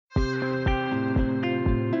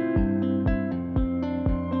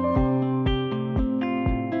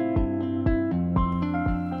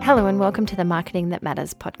Hello and welcome to the Marketing That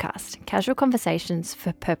Matters podcast, casual conversations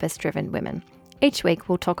for purpose-driven women. Each week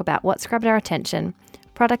we'll talk about what's grabbed our attention,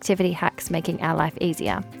 productivity hacks making our life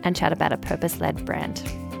easier, and chat about a purpose-led brand.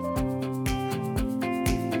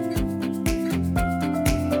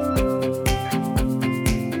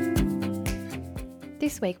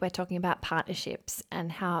 This week we're talking about partnerships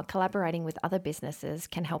and how collaborating with other businesses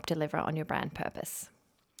can help deliver on your brand purpose.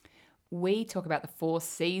 We talk about the 4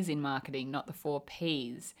 C's in marketing, not the 4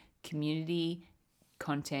 P's: community,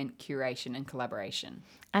 content, curation, and collaboration.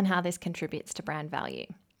 And how this contributes to brand value.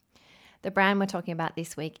 The brand we're talking about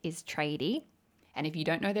this week is Tradie. And if you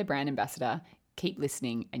don't know their brand ambassador, keep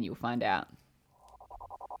listening and you'll find out.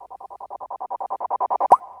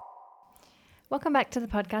 Welcome back to the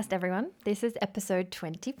podcast, everyone. This is episode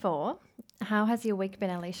 24. How has your week been,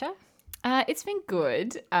 Alicia? It's been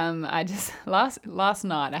good. I just last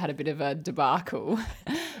night I had a bit of a debacle.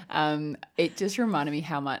 It just reminded me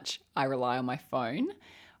how much I rely on my phone.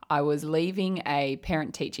 I was leaving a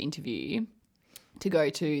parent-teacher interview to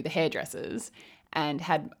go to the hairdressers and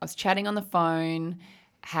I was chatting on the phone,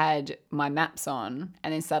 had my maps on,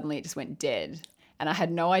 and then suddenly it just went dead. And I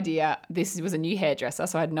had no idea. This was a new hairdresser,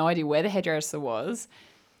 so I had no idea where the hairdresser was.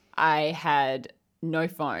 I had no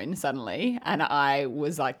phone suddenly, and I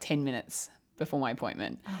was like 10 minutes before my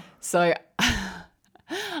appointment. So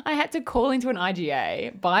I had to call into an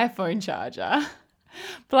IGA, buy a phone charger,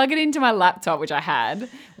 plug it into my laptop, which I had,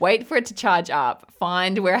 wait for it to charge up,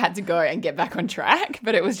 find where I had to go and get back on track.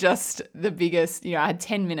 But it was just the biggest, I had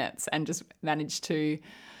 10 minutes and just managed to,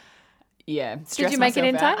 stress Did you make it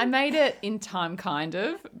in myself out. time? I made it in time, kind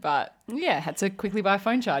of, but had to quickly buy a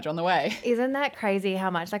phone charger on the way. Isn't that crazy how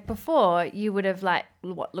much, like before, you would have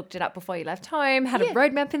looked it up before you left home, had a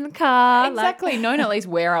roadmap in the car. Exactly. Known at least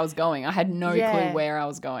where I was going. I had no clue where I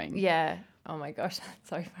was going. Yeah. Oh my gosh, that's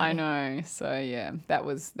so funny. I know. So that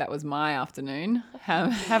was my afternoon. How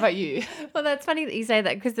about you? Well, that's funny that you say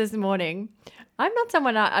that because this morning, I'm not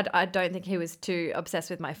someone, I don't think he was too obsessed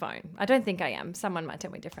with my phone. I don't think I am. Someone might tell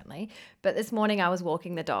me differently. But this morning I was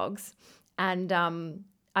walking the dogs and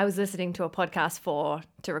I was listening to a podcast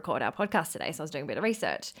to record our podcast today. So I was doing a bit of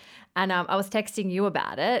research and I was texting you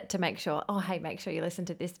about it to make sure, make sure you listen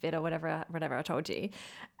to this bit or whatever I told you.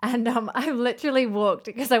 And I literally walked,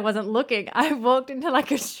 because I wasn't looking, I walked into like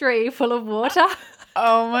a tree full of water.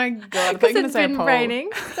 Oh my God. Because it's been raining.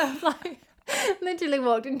 So I was like, literally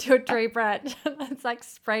walked into a tree branch and it's like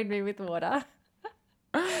sprayed me with water.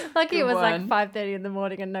 Lucky it was like 5:30 in the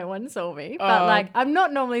morning and no one saw me. But I'm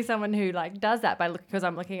not normally someone who does that because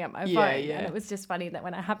I'm looking at my phone. And it was just funny that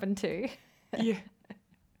when I happened to. Yeah.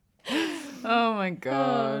 Oh my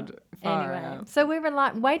God. Anyway, so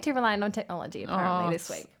we're way too reliant on technology apparently this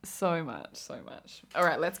week. So much. All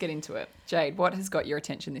right, let's get into it. Jade, what has got your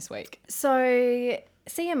attention this week? So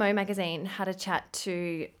CMO Magazine had a chat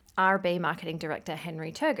to RB Marketing Director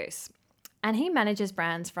Henry Turgoose. And he manages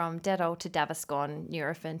brands from Dettol to Gaviscon,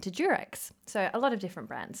 Nurofen to Durex. So a lot of different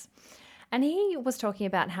brands. And he was talking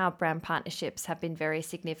about how brand partnerships have been very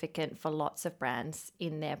significant for lots of brands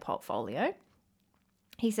in their portfolio.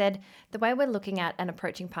 He said, the way we're looking at and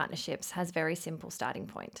approaching partnerships has a very simple starting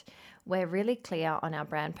point. We're really clear on our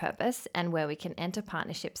brand purpose and where we can enter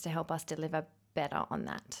partnerships to help us deliver better on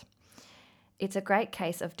that. It's a great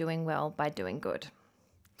case of doing well by doing good.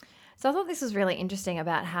 So I thought this was really interesting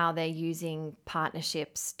about how they're using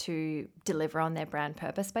partnerships to deliver on their brand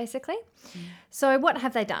purpose, basically. So what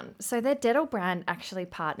have they done? So their Dettol brand actually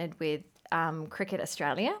partnered with Cricket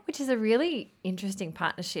Australia, which is a really interesting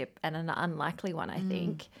partnership and an unlikely one, I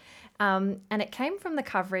think. And it came from the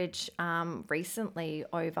coverage recently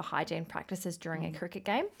over hygiene practices during a cricket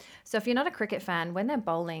game. So if you're not a cricket fan, when they're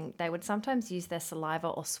bowling, they would sometimes use their saliva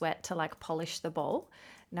or sweat to polish the ball.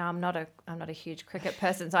 Now, I'm not a huge cricket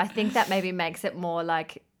person, so I think that maybe makes it more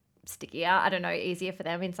stickier, I don't know, easier for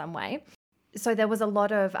them in some way. So there was a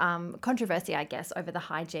lot of controversy, I guess, over the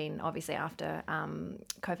hygiene, obviously after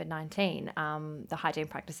COVID-19, the hygiene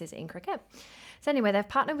practices in cricket. So anyway, they've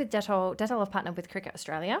partnered with Dettol. Dettol have partnered with Cricket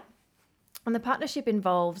Australia. And the partnership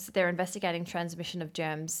involves they're investigating transmission of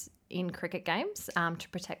germs in cricket games to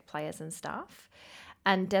protect players and staff.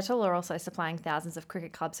 And Dettol are also supplying thousands of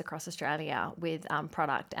cricket clubs across Australia with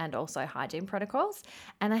product and also hygiene protocols.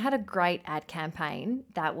 And they had a great ad campaign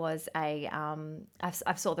that was I've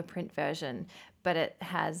saw the print version, but it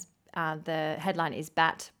has the headline is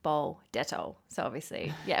Bat, Bowl, Dettol. So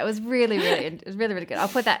obviously, it was really good. I'll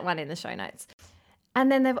put that one in the show notes.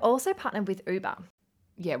 And then they've also partnered with Uber.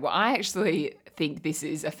 Yeah, well, I actually think this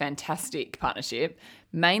is a fantastic partnership,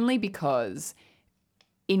 mainly because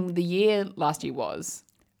in the year last year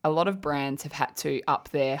a lot of brands have had to up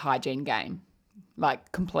their hygiene game.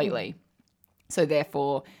 like completely. So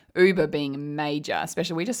therefore, Uber being major,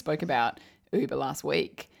 especially we just spoke about Uber last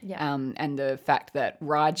week, and the fact that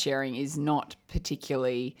ride sharing is not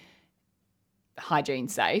particularly hygiene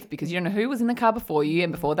safe because you don't know who was in the car before you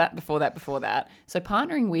and before that. So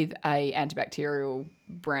partnering with a antibacterial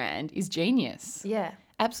brand is genius. Yeah.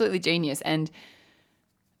 Absolutely genius. And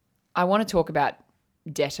I want to talk about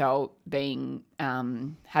Dettol being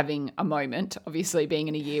having a moment, obviously being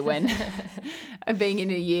in a year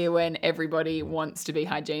when everybody wants to be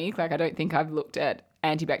hygienic. Like I don't think I've looked at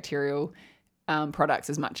antibacterial products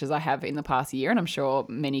as much as I have in the past year, and I'm sure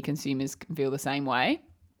many consumers can feel the same way.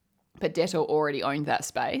 But Dettol already owned that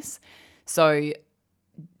space. So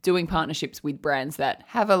doing partnerships with brands that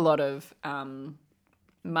have a lot of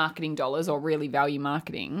marketing dollars or really value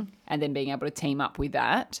marketing and then being able to team up with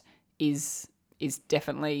that is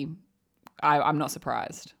definitely, I'm not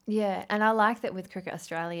surprised. Yeah, and I like that with Cricket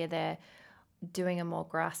Australia, they're doing a more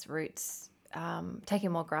grassroots, taking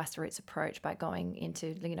a more grassroots approach by going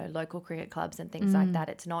into, local cricket clubs and things like that.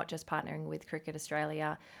 It's not just partnering with Cricket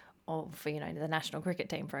Australia or for, the national cricket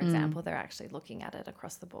team, for example. They're actually looking at it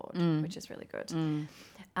across the board, which is really good.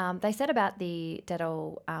 They said about the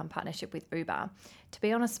Dettol partnership with Uber, to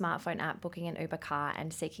be on a smartphone app, booking an Uber car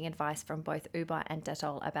and seeking advice from both Uber and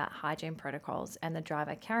Dettol about hygiene protocols and the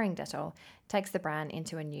driver carrying Dettol takes the brand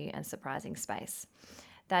into a new and surprising space.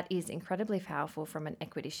 That is incredibly powerful from an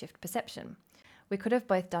equity shift perception. We could have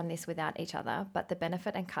both done this without each other, but the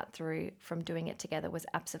benefit and cut through from doing it together was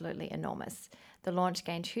absolutely enormous. The launch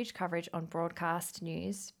gained huge coverage on broadcast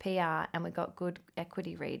news, PR, and we got good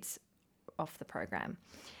equity reads off the program.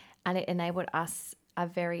 And it enabled us, a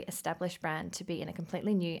very established brand, to be in a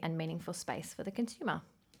completely new and meaningful space for the consumer.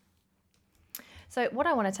 So what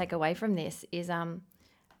I want to take away from this is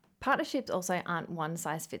partnerships also aren't one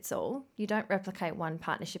size fits all. You don't replicate one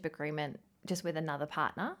partnership agreement just with another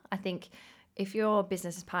partner. I think if your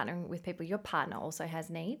business is partnering with people, your partner also has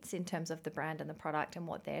needs in terms of the brand and the product and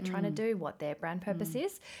what they're trying to do, what their brand purpose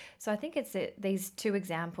is. So I think it's these two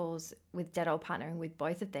examples with Dettol partnering with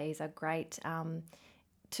both of these are great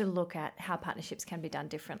to look at how partnerships can be done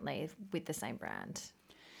differently with the same brand.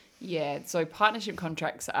 Yeah, so partnership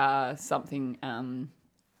contracts are something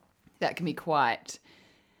that can be quite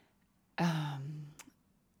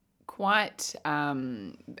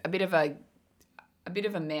a bit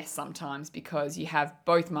of a mess sometimes because you have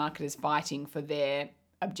both marketers fighting for their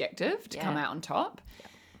objective to come out on top. Yeah.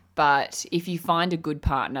 But if you find a good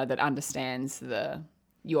partner that understands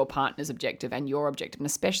your partner's objective and your objective, and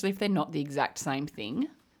especially if they're not the exact same thing,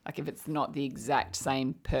 like if it's not the exact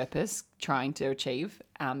same purpose trying to achieve,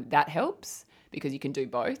 that helps because you can do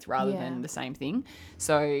both rather than the same thing.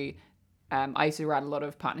 So I used to write a lot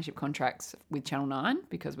of partnership contracts with Channel 9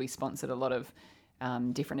 because we sponsored a lot of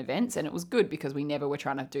different events, and it was good because we never were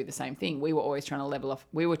trying to do the same thing. We were always trying to level off.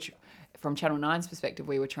 From Channel 9's perspective,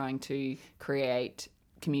 we were trying to create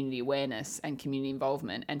community awareness and community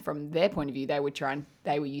involvement, and from their point of view, they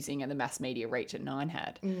were using the mass media reach that 9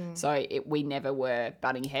 had. So we never were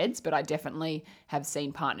butting heads, but I definitely have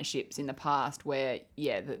seen partnerships in the past where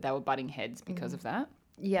they were butting heads because of that.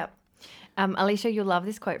 Yep. Alicia, you'll love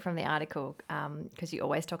this quote from the article because you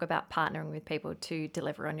always talk about partnering with people to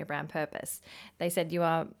deliver on your brand purpose. They said you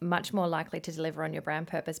are much more likely to deliver on your brand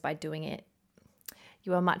purpose by doing it.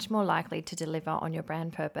 You are much more likely to deliver on your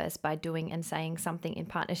brand purpose by doing and saying something in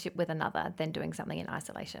partnership with another than doing something in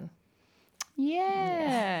isolation.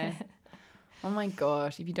 Yeah. Oh my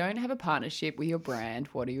gosh, if you don't have a partnership with your brand,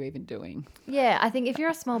 what are you even doing? Yeah, I think if you're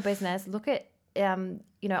a small business, look at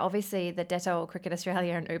obviously the Dettol, Cricket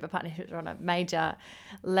Australia and Uber partnerships are on a major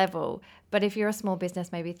level. But if you're a small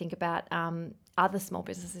business, maybe think about other small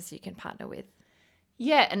businesses you can partner with.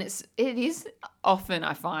 Yeah, and it is often,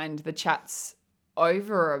 I find, the chats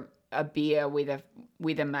over a beer with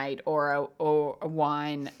a mate or a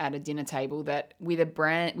wine at a dinner table that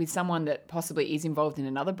with someone that possibly is involved in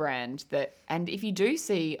another brand and if you do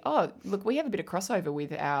see, oh, look, we have a bit of crossover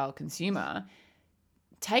with our consumer,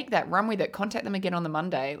 take that, run with it, contact them again on the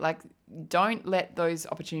Monday. Like, don't let those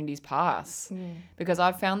opportunities pass because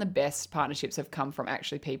I've found the best partnerships have come from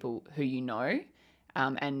actually people who you know,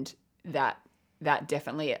 and that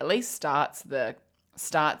definitely at least starts the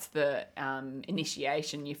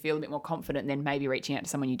initiation. You feel a bit more confident than maybe reaching out to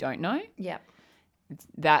someone you don't know. Yeah.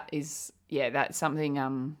 That's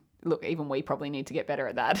something, look, even we probably need to get better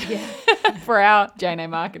at that for our J&A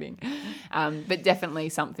marketing. But definitely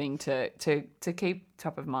something to keep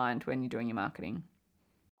top of mind when you're doing your marketing.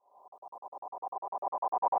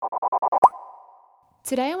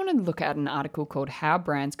 Today I want to look at an article called How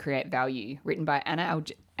Brands Create Value, written by Anna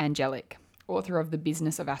Angelic, author of The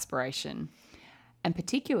Business of Aspiration. and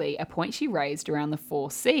particularly a point she raised around the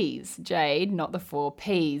 4 C's, Jade, not the 4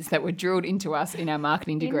 P's that were drilled into us in our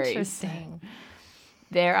marketing degrees. Interesting.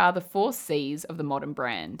 There are the 4 C's of the modern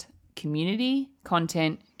brand: community,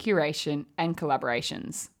 content, curation, and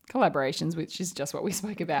collaborations. Collaborations, which is just what we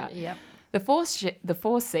spoke about. Yep. The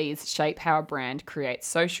four C's shape how a brand creates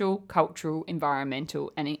social, cultural,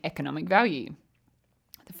 environmental, and economic value.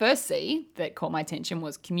 The first C that caught my attention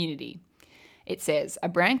was community. It says, a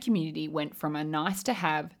brand community went from a nice to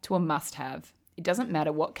have to a must have. It doesn't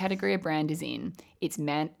matter what category a brand is in, its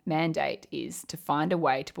mandate is to find a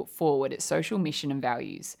way to put forward its social mission and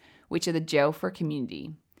values, which are the gel for a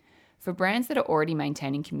community. For brands that are already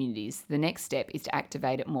maintaining communities, the next step is to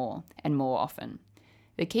activate it more and more often.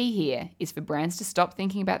 The key here is for brands to stop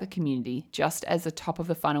thinking about the community just as a top of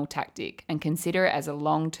the funnel tactic and consider it as a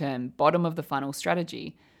long-term bottom of the funnel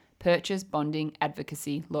strategy: purchase, bonding,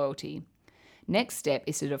 advocacy, loyalty. Next step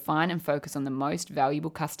is to define and focus on the most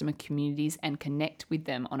valuable customer communities and connect with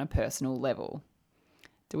them on a personal level.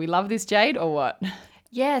 Do we love this, Jade, or what?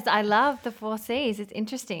 Yes, I love the 4 C's. It's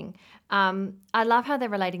interesting. I love how they're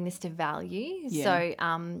relating this to value. Yeah. So,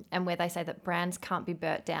 and where they say that brands can't be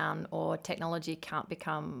burnt down or technology can't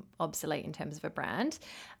become obsolete in terms of a brand.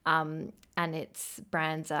 And its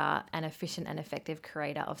brands are an efficient and effective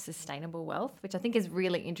creator of sustainable wealth, which I think is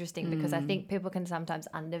really interesting because I think people can sometimes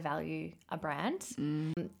undervalue a brand.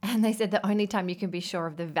 And they said the only time you can be sure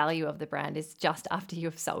of the value of the brand is just after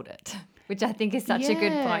you've sold it, which I think is such a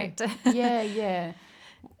good point.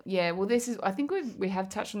 Yeah, well, I think we have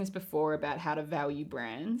touched on this before about how to value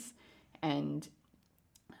brands, and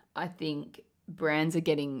I think brands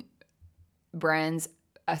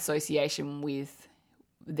association with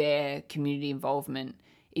their community involvement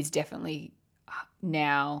is definitely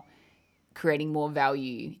now creating more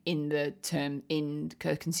value in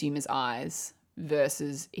consumers' eyes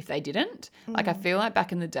versus if they didn't. Like, I feel like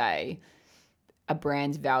back in the day, a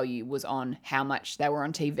brand's value was on how much they were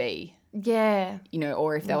on TV. Yeah.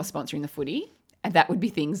 Or if they were sponsoring the footy, and that would be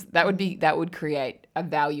things that would create a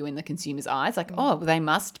value in the consumer's eyes. Like, oh, they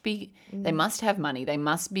must have money, they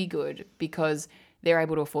must be good because they're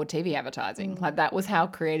able to afford TV advertising. Like, that was how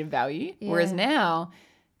creative value. Yeah. Whereas now,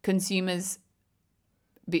 consumers,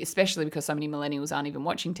 especially because so many millennials aren't even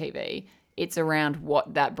watching TV, it's around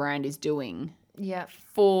what that brand is doing. Yeah.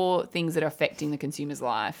 For things that are affecting the consumer's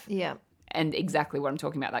life. Yeah. And exactly what I'm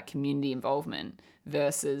talking about, that community involvement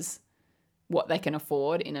versus what they can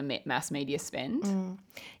afford in a mass media spend.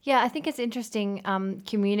 Yeah, I think it's interesting.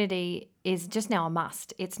 Community is just now a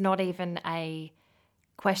must. It's not even a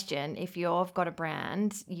question. If you've got a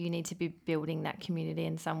brand, you need to be building that community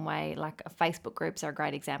in some way. Like, Facebook groups are a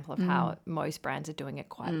great example of how most brands are doing it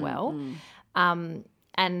quite well.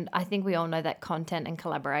 And I think we all know that content and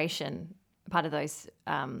collaboration, part of those,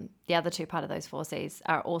 the other two part of those 4 C's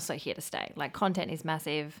are also here to stay. Like, content is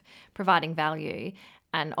massive, providing value,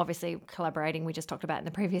 and obviously collaborating, we just talked about in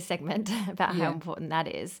the previous segment about how important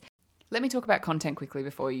that is. Let me talk about content quickly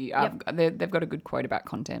before you. They've got a good quote about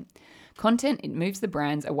content. Content, it moves the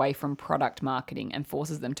brands away from product marketing and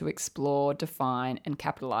forces them to explore, define, and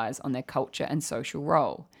capitalize on their culture and social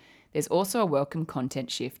role. There's also a welcome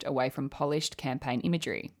content shift away from polished campaign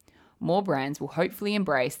imagery. More brands will hopefully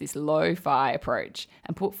embrace this lo-fi approach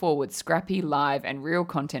and put forward scrappy, live, and real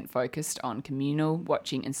content focused on communal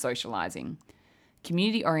watching and socializing.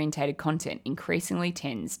 Community-orientated content increasingly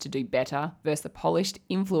tends to do better versus the polished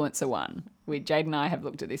influencer one. Jade and I have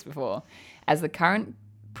looked at this before, as the current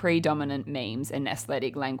predominant memes and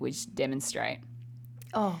aesthetic language demonstrate.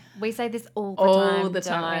 Oh, we say this all the time. All the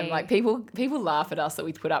time. Like, people laugh at us that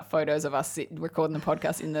we put up photos of us recording the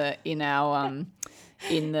podcast in the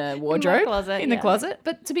wardrobe, in the closet.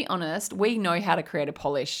 But to be honest, we know how to create a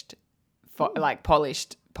polished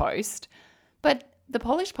post, but the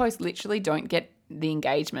polished posts literally don't get the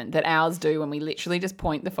engagement that ours do when we literally just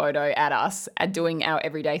point the photo at us at doing our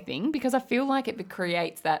everyday thing, because I feel like it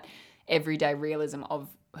creates that everyday realism of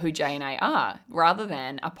who J&A are, rather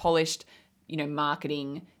than a polished,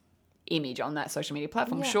 marketing image on that social media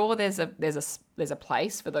platform. Yeah. Sure, there's a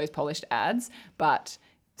place for those polished ads, but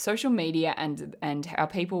social media and how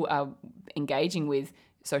people are engaging with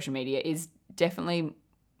social media is definitely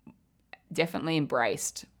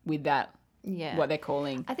embraced with that what they're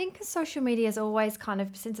calling. I think social media is always kind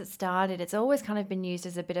of, since it started, it's always kind of been used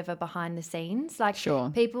as a bit of a behind the scenes. Like Sure.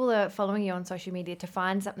 people are following you on social media to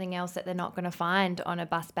find something else that they're not going to find on a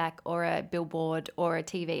bus back or a billboard or a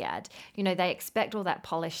TV ad. You know, they expect all that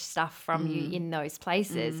polished stuff from you in those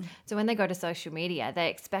places. So when they go to social media, they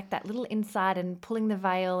expect that little insight and pulling the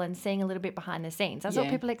veil and seeing a little bit behind the scenes. That's what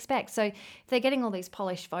people expect. So if they're getting all these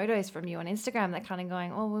polished photos from you on Instagram, they're kind of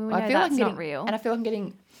going, oh, well, we know that's not real. And I feel I'm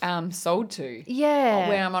getting sold to. Yeah.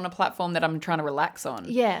 Where I'm on a platform that I'm trying to relax on.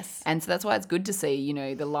 Yes. And so that's why it's good to see, you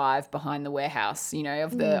know, the live behind the warehouse, you know,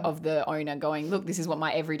 of the owner going, look, this is what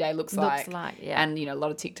my everyday looks like. Yeah. And, you know, a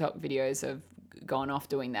lot of TikTok videos have gone off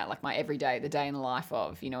doing that, like my everyday, the day in the life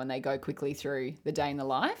of, you know, and they go quickly through the day in the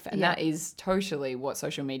life. And that is totally what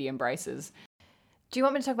social media embraces. Do you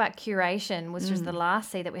want me to talk about curation, which was the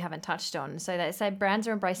last C that we haven't touched on? So they say brands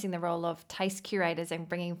are embracing the role of taste curators and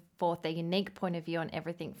bringing forth their unique point of view on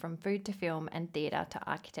everything from food to film and theatre to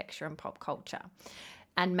architecture and pop culture.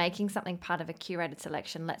 And making something part of a curated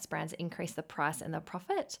selection lets brands increase the price and the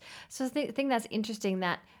profit. So I think that's interesting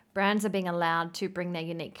that brands are being allowed to bring their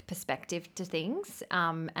unique perspective to things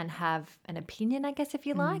and have an opinion, I guess, if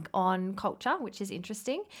you like, on culture, which is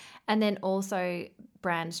interesting. And then also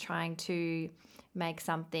brands trying to make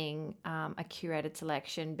something a curated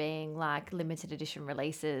selection, being like limited edition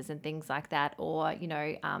releases and things like that. Or, you know,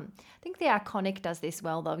 I think The Iconic does this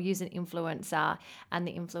well. They'll use an influencer and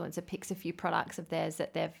the influencer picks a few products of theirs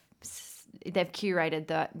that they've curated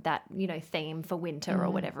that, you know, theme for winter or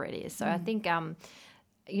whatever it is. So I think,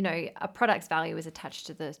 you know, a product's value is attached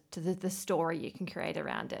to the story you can create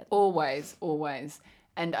around it. Always.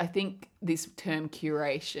 And I think this term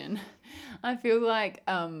curation, I feel like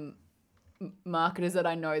marketers that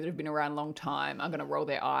I know that have been around a long time are going to roll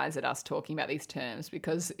their eyes at us talking about these terms,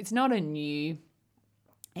 because it's not a new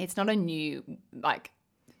like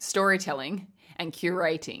storytelling and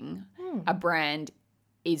curating a brand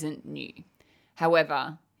isn't new.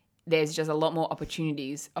 However, there's just a lot more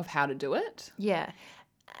opportunities of how to do it. Yeah.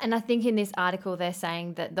 And I think in this article, they're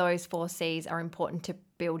saying that those 4 C's are important to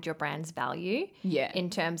build your brand's value. Yeah. In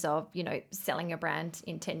terms of, you know, selling your brand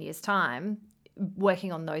in 10 years' time.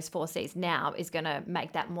 Working on those 4 C's now is going to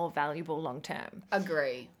make that more valuable long term.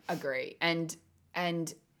 Agree. And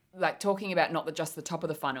like talking about not just the top of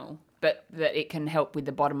the funnel, but that it can help with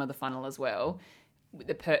the bottom of the funnel as well. With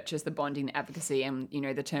the purchase, the bonding, the advocacy, and, you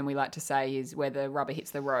know, the term we like to say is where the rubber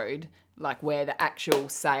hits the road, like where the actual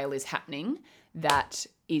sale is happening, that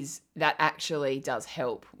actually does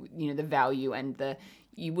help, you know, the value and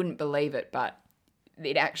you wouldn't believe it, but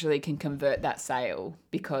it actually can convert that sale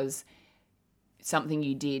because something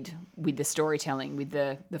you did with the storytelling, with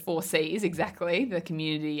the 4 C's, exactly, the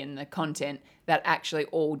community and the content, that actually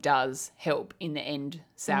all does help in the end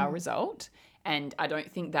sale result. And I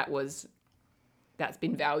don't think that's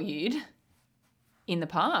been valued in the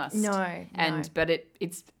past. No. But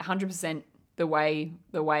it's 100% the way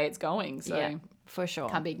it's going. So yeah, for sure.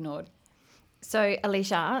 Can't be ignored. So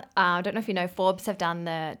Alicia, I don't know if you know, Forbes have done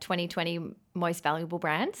the 2020 most valuable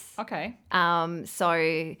brands. Okay.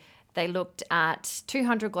 So they looked at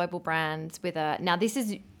 200 global brands now this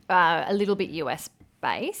is a little bit US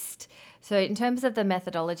based. So in terms of the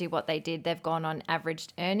methodology, what they did, they've gone on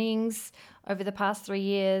averaged earnings over the past 3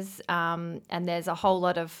 years. And there's a whole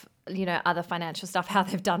lot of, you know, other financial stuff, how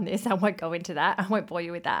they've done this. I won't go into that. I won't bore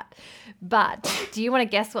you with that. But do you want to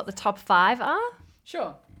guess what the top 5 are?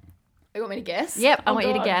 Sure. You want me to guess? Yep, I want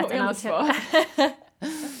you to guess. Put me on the spot.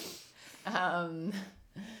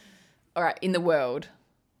 All right, in the world.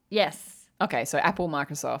 Yes. Okay, so Apple,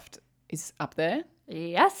 Microsoft is up there.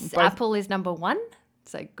 Yes, both. Apple is number 1,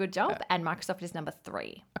 so good job, and Microsoft is number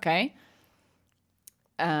 3. Okay.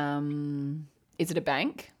 Is it a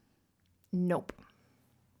bank? Nope.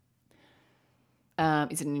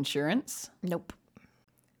 Is it an insurance? Nope.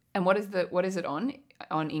 And what is it on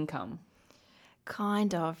income?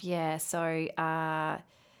 Kind of, yeah. So,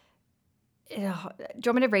 do you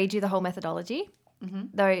want me to read you the whole methodology?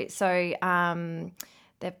 Mm-hmm.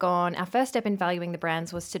 They've gone, our first step in valuing the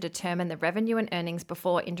brands was to determine the revenue and earnings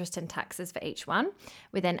before interest and taxes for each one.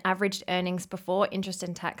 We then averaged earnings before interest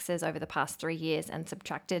and taxes over the past 3 years and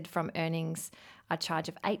subtracted from earnings a charge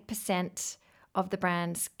of 8% of the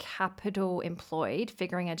brand's capital employed,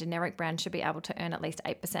 figuring a generic brand should be able to earn at least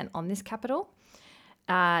 8% on this capital.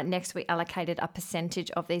 Next, we allocated a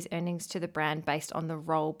percentage of these earnings to the brand based on the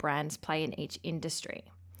role brands play in each industry.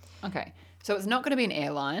 Okay. So it's not going to be an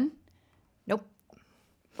airline. Nope.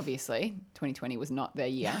 Obviously, 2020 was not their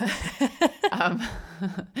year.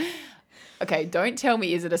 Okay, don't tell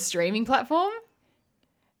me, is it a streaming platform?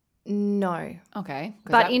 No. Okay.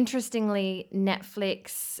 'Cause But that- interestingly,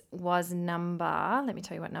 Netflix was let me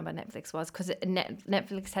tell you what number Netflix was, because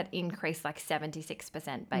Netflix had increased like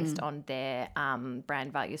 76% based on their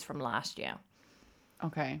brand values from last year.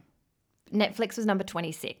 okay. Netflix was number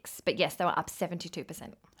 26, but yes, they were up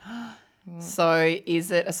 72%. So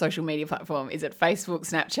is it a social media platform? Is it Facebook,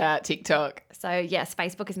 Snapchat, TikTok? So yes,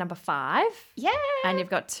 Facebook is number 5. Yeah. And you've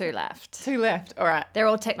got 2 left. 2 left. All right. They're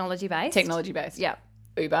all technology based. Technology based. Yeah.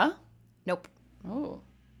 Uber. Nope. Oh.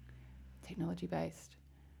 Technology based.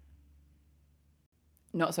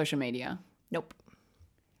 Not social media. Nope.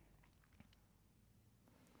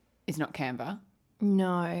 It's not Canva.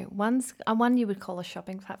 No. One's one you would call a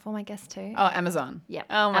shopping platform, I guess, too. Oh, Amazon. Yep.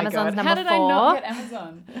 Oh my Amazon's God. number How did I not 4. get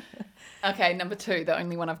Amazon? Okay, number 2, the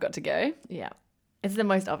only one I've got to go. Yeah. It's the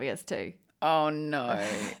most obvious, too. Oh no.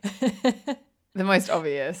 The most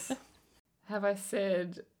obvious. Have I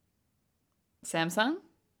said Samsung?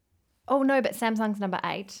 Oh, no, but Samsung's number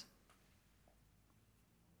 8.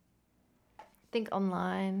 Think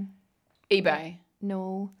online. eBay.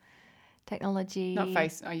 No. Technology. Not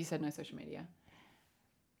face. Oh, you said no social media.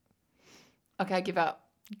 Okay, I give up.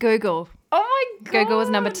 Google. Oh my God. Google was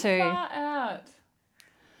number 2. Far out.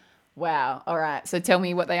 Wow. All right. So tell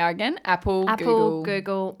me what they are again. Apple,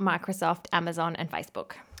 Google, Microsoft, Amazon, and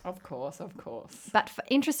Facebook. Of course, of course. But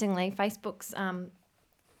interestingly, Facebook's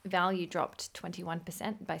value dropped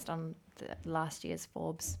 21% based on the last year's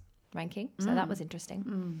Forbes ranking. So that was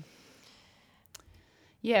interesting.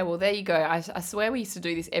 Yeah, well, there you go. I swear we used to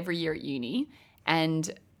do this every year at uni. And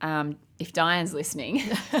if Diane's listening,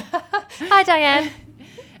 Hi, Diane.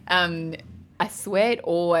 I swear it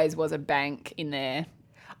always was a bank in there.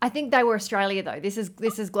 I think they were Australia though. This is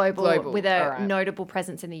global, with a all right. notable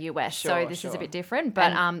presence in the US. So Sure, this is a sure. bit different.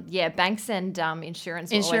 But yeah, banks and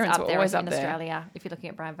insurance were Insurance always were up there always in up there. Australia if you're looking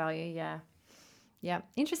at brand value. Yeah. Yeah.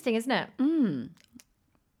 Interesting, isn't it?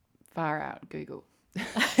 Far out, Google.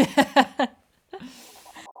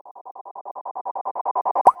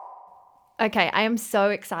 Okay, I am so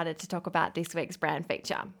excited to talk about this week's brand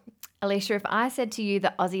feature. Alicia, if I said to you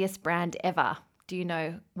the Aussiest brand ever, do you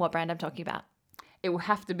know what brand I'm talking about? It will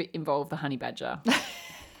have to involve the honey badger.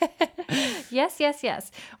 Yes, yes, yes.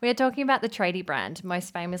 We are talking about the Tradie brand,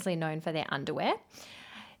 most famously known for their underwear.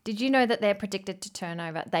 Did you know that they were predicted to turn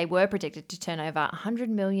over $100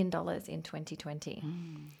 million in 2020?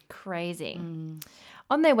 Crazy.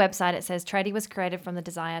 On their website, it says Tradie was created from the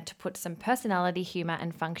desire to put some personality, humour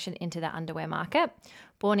and function into the underwear market.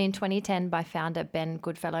 Born in 2010 by founder Ben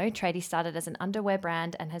Goodfellow, Tradie started as an underwear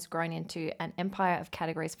brand and has grown into an empire of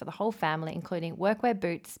categories for the whole family, including workwear,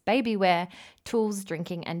 boots, baby wear, tools,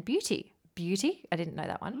 drinking and beauty. Beauty? I didn't know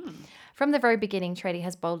that one. From the very beginning, Tradie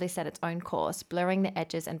has boldly set its own course, blurring the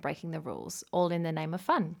edges and breaking the rules, all in the name of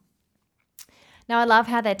fun. Now, I love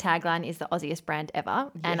how their tagline is the Aussiest brand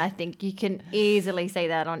ever, and I think you can easily see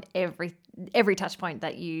that on every touch point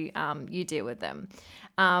that you deal with them.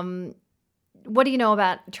 What do you know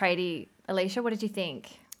about Tradie, Alicia? What did you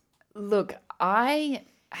think? Look, I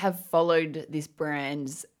have followed this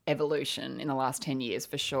brand's evolution in the last 10 years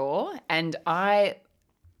for sure. And I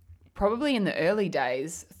probably in the early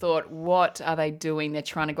days thought, what are they doing? They're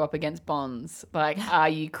trying to go up against Bonds. Like, are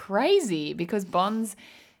you crazy? Because Bonds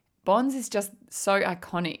is just so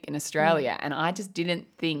iconic in Australia. And I just didn't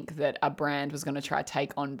think that a brand was going to try to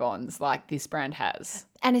take on Bonds like this brand has.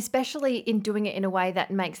 And especially in doing it in a way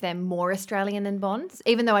that makes them more Australian than Bonds,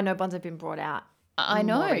 even though I know Bonds have been brought out I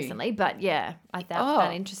know. more recently. But yeah, I found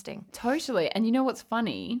that interesting. Totally. And you know what's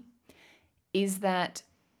funny is that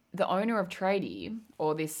the owner of Tradie,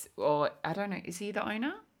 or I don't know, is he the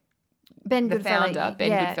owner? Ben The Goodfellow. founder,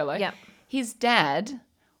 Ben Goodfellow. Yeah. His dad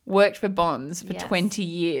worked for Bonds for Yes. 20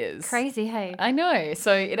 years. Crazy, hey? I know.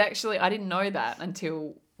 So I didn't know that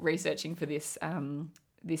until researching for this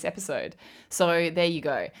this episode. So there you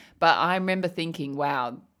go. But I remember thinking,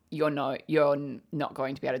 wow, you're not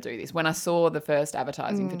going to be able to do this. When I saw the first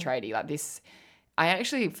advertising for Tradie, like this, I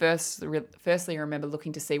actually firstly remember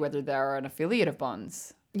looking to see whether they were an affiliate of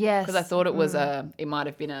Bonds. Yes. Because I thought it was it might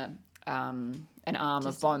have been an arm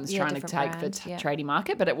of Bonds trying to different take brand, the yeah. tradie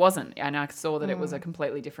market, but it wasn't. And I saw that it was a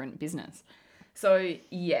completely different business. So,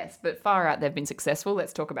 yes, but far out, they've been successful.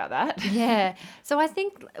 Let's talk about that. Yeah. So I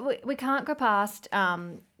think we can't go past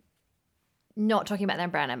not talking about their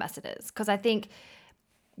brand ambassadors, because I think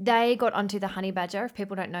they got onto the Honey Badger. If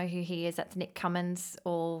people don't know who he is, that's Nick Cummins,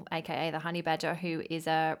 or AKA the Honey Badger, who is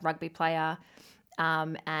a rugby player.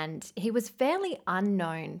 And he was fairly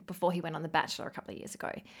unknown before he went on The Bachelor a couple of years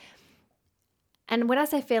ago. And when I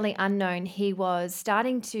say fairly unknown, he was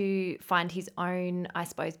starting to find his own, I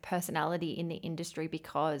suppose, personality in the industry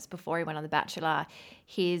because before he went on The Bachelor,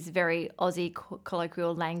 his very Aussie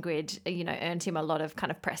colloquial language, earned him a lot of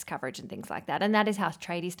kind of press coverage and things like that. And that is how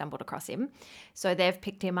Tradie stumbled across him. So they've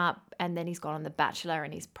picked him up and then he's gone on The Bachelor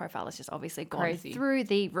and his profile has just obviously gone Crazy. through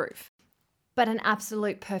the roof. But an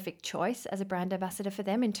absolute perfect choice as a brand ambassador for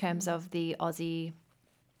them in terms of the Aussie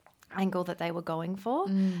angle that they were going for.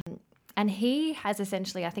 And he has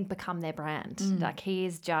essentially, I think, become their brand. Like he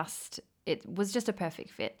is it was just a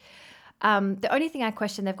perfect fit. The only thing I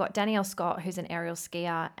question, they've got Danielle Scott, who's an aerial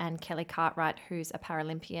skier, and Kelly Cartwright, who's a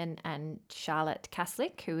Paralympian, and Charlotte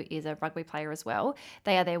Kaslik, who is a rugby player as well.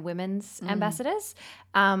 They are their women's ambassadors.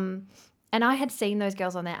 And I had seen those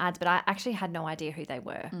girls on their ads, but I actually had no idea who they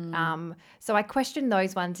were. So I question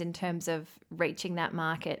those ones in terms of reaching that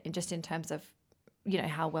market and just in terms of,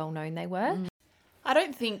 how well known they were. I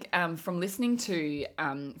don't think from listening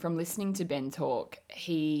to Ben talk,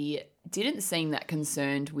 he didn't seem that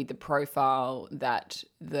concerned with the profile that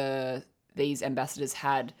these ambassadors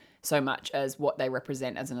had so much as what they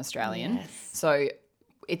represent as an Australian. Yes. So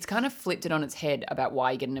it's kind of flipped it on its head about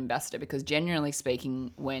why you get an ambassador, because generally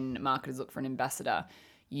speaking, when marketers look for an ambassador,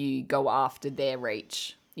 you go after their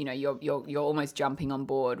reach. You're almost jumping on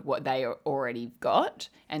board what they already got,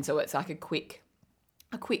 and so it's like a quick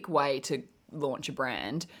way to launch a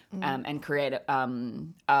brand and create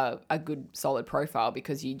a good solid profile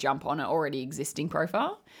because you jump on an already existing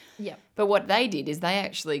profile. Yeah. But what they did is they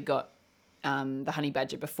actually got the Honey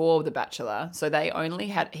Badger before The Bachelor. So he only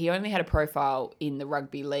had a profile in the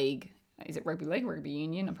rugby league. Is it rugby league? Rugby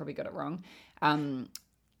union? I probably got it wrong.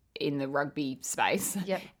 In the rugby space.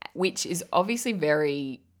 Yep. Which is obviously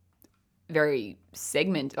very, very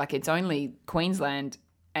segmented. Like it's only Queensland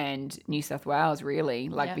and New South Wales, really,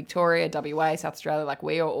 like Victoria, WA, South Australia, like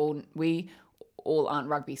we all aren't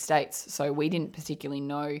rugby states, so we didn't particularly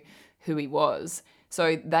know who he was.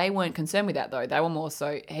 So they weren't concerned with that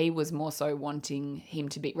though. He was more so wanting him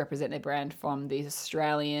to represent their brand from the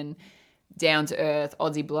Australian, down to earth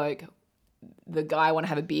Aussie bloke, the guy I want to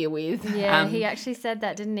have a beer with. Yeah, he actually said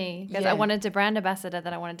that, didn't he? Because Yeah. I wanted a brand ambassador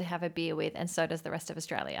that I wanted to have a beer with, and so does the rest of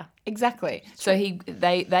Australia. Exactly. So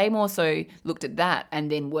they more so looked at that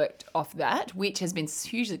and then worked off that, which has been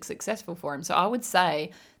hugely successful for him. So I would say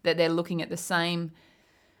that they're looking at the same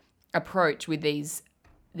approach with these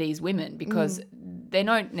women because they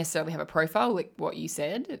don't necessarily have a profile like what you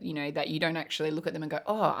said, that you don't actually look at them and go,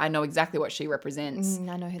 oh, I know exactly what she represents.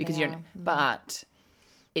 I know who because they you are. don't. But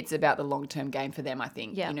it's about the long-term game for them, I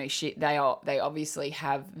think. Yeah. They obviously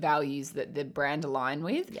have values that the brand align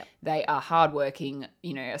with. Yep. They are hardworking,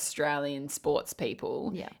 Australian sports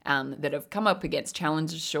people that have come up against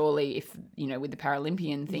challenges, surely, if, with the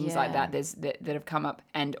Paralympian things like Yeah. that have come up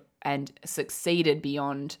and succeeded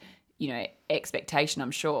beyond, expectation,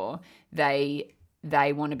 I'm sure. They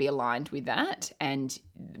want to be aligned with that and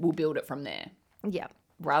will build it from there. Yeah.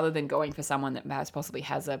 Rather than going for someone that possibly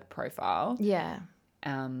has a profile. Yeah.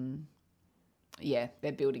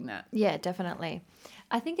 They're building that. Yeah, definitely.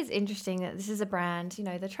 I think it's interesting that this is a brand,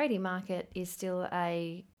 the tradie market is still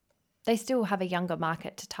they still have a younger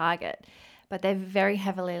market to target, but they're very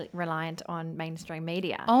heavily reliant on mainstream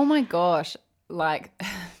media. Oh my gosh, like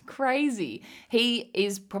crazy. He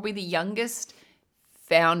is probably the youngest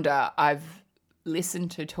founder I've listened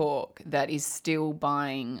to talk that is still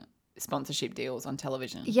buying sponsorship deals on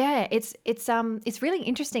television. Yeah, it's really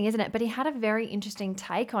interesting, isn't it? But he had a very interesting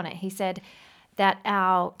take on it. He said that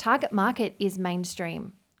our target market is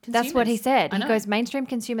mainstream. That's what he said. I He know. goes, mainstream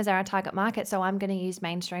consumers are our target market, so I'm going to use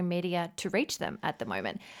mainstream media to reach them at the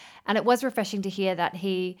moment. And it was refreshing to hear that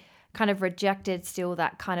he kind of rejected still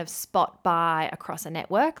that kind of spot buy across a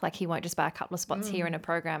network. Like he won't just buy a couple of spots here in a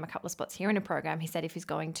program, a couple of spots here in a program. He said if he's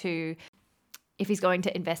going to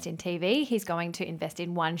invest in TV, he's going to invest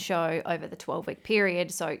in one show over the 12-week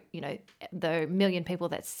period. So, the million people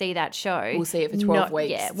that see that show We'll see it for 12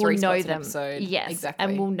 weeks, Yeah, 3 we'll know spots an them. episode. Yes, Exactly.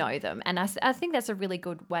 and we'll know them. And I think that's a really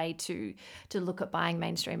good way to look at buying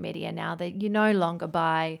mainstream media now that you no longer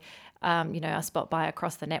buy, a spot buy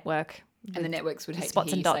across the network. And the networks would hate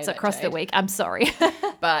Spots to hear and you dots say that, across the Jade. week. I'm sorry.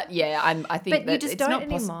 But yeah, I think But you that just it's don't not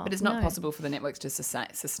anymore. but it's not No. possible for the networks to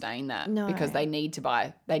sustain that No. because they need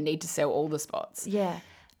to sell all the spots. Yeah.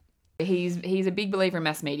 He's a big believer in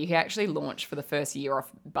mass media. He actually launched for the first year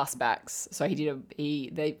off bus backs. So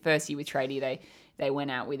the first year with Tradie, they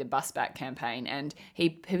went out with a bus back campaign, and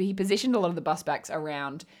he positioned a lot of the bus backs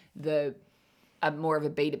around the more of a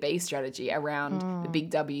B2B strategy around the Big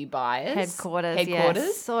W buyers. Headquarters.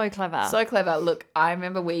 Yes. So clever. So clever. Look, I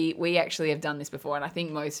remember we actually have done this before, and I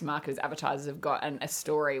think most marketers, advertisers have got a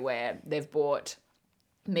story where they've bought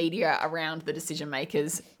media around the decision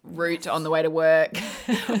makers' route on the way to work,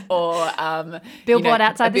 or billboard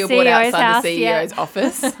outside the CEO's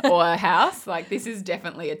office or a house. Like, this is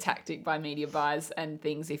definitely a tactic by media buyers and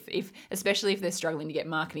things. If especially if they're struggling to get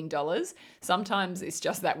marketing dollars, sometimes it's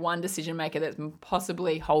just that one decision maker that's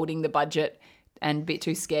possibly holding the budget and a bit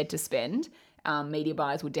too scared to spend. Media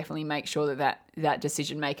buyers will definitely make sure that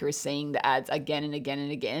decision maker is seeing the ads again and again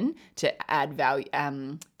and again to add value,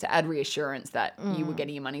 to add reassurance that you were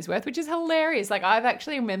getting your money's worth, which is hilarious. Like, I've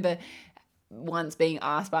actually remember once being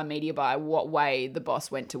asked by a media buyer what way the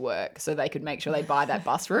boss went to work so they could make sure they buy that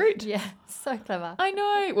bus route. Yeah, so clever. I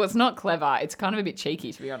know. Well, it's not clever. It's kind of a bit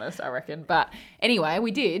cheeky, to be honest, I reckon. But anyway,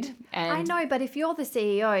 we did. And I know, but if you're the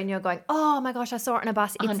CEO and you're going, oh my gosh, I saw it on a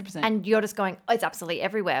bus, 100%. And you're just going, oh, it's absolutely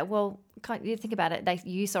everywhere. Well, can't you think about it?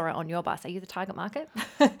 You saw it on your bus. Are you the target market?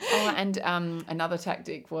 and another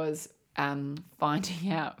tactic was finding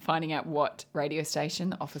out what radio station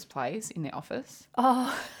the office plays in their office.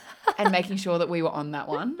 Oh. And making sure that we were on that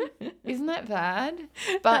one. Isn't that bad?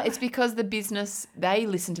 But it's because the business, they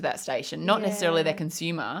listen to that station, not necessarily their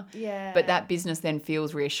consumer. Yeah. But that business then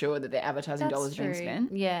feels reassured that their advertising dollars are being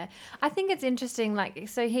spent. Yeah. I think it's interesting. Like,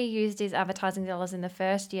 so he used his advertising dollars in the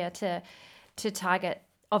first year to target,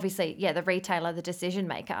 obviously, the retailer, the decision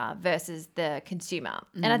maker versus the consumer.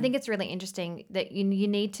 And I think it's really interesting that you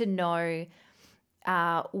need to know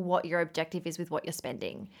what your objective is with what you're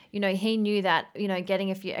spending. You know, he knew that,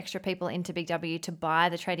 getting a few extra people into Big W to buy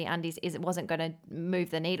the tradie undies wasn't going to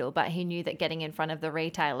move the needle, but he knew that getting in front of the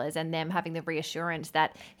retailers and them having the reassurance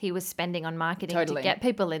that he was spending on marketing to get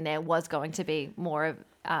people in there was going to be more of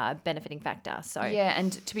a benefiting factor. So yeah,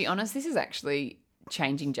 and to be honest, this is actually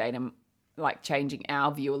changing changing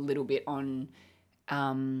our view a little bit on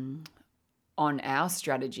our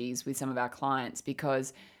strategies with some of our clients,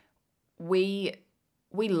 because we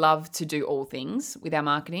love to do all things with our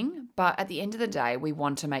marketing, but at the end of the day, we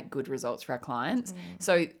want to make good results for our clients.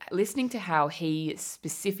 So listening to how he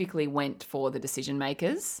specifically went for the decision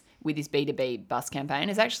makers with his B2B bus campaign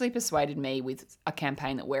has actually persuaded me with a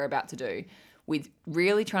campaign that we're about to do, with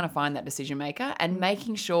really trying to find that decision maker and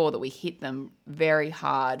making sure that we hit them very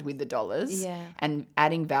hard with the dollars and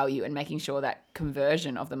adding value and making sure that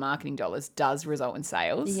conversion of the marketing dollars does result in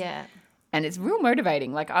sales. Yeah. And it's real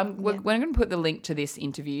motivating. Like, we're going to put the link to this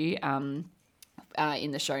interview in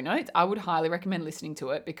the show notes. I would highly recommend listening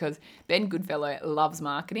to it because Ben Goodfellow loves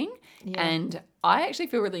marketing, and I actually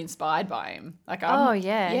feel really inspired by him. Like, he's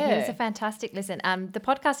a fantastic listen. The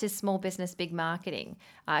podcast is Small Business Big Marketing.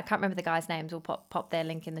 I can't remember the guys' names. We'll pop their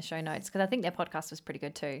link in the show notes because I think their podcast was pretty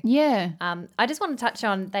good too. Yeah. I just want to touch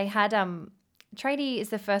on, they had Tradie is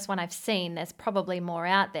the first one I've seen. There's probably more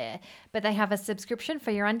out there, but they have a subscription for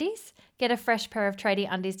your undies. Get a fresh pair of Tradie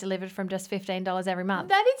undies delivered from just $15 every month.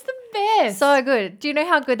 That is the best. So good. Do you know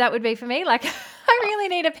how good that would be for me? Like, I really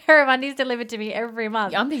need a pair of undies delivered to me every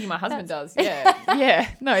month. I'm thinking my husband does. Yeah. Yeah.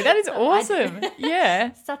 No, that is awesome.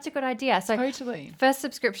 Yeah. Such a good idea. So totally. First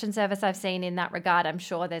subscription service I've seen in that regard. I'm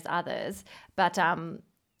sure there's others, but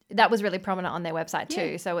that was really prominent on their website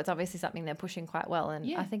too. So it's obviously something they're pushing quite well.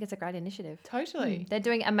 And I think it's a great initiative. Totally. They're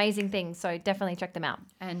doing amazing things. So definitely check them out.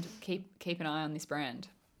 And keep an eye on this brand.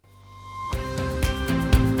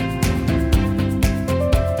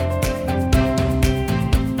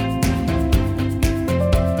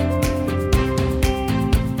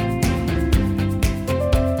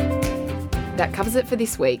 That covers it for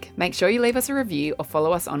this week. Make sure you leave us a review or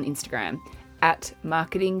follow us on Instagram at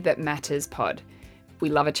Marketing That Matters Pod. We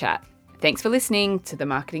love a chat. Thanks for listening to the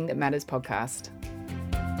Marketing That Matters podcast.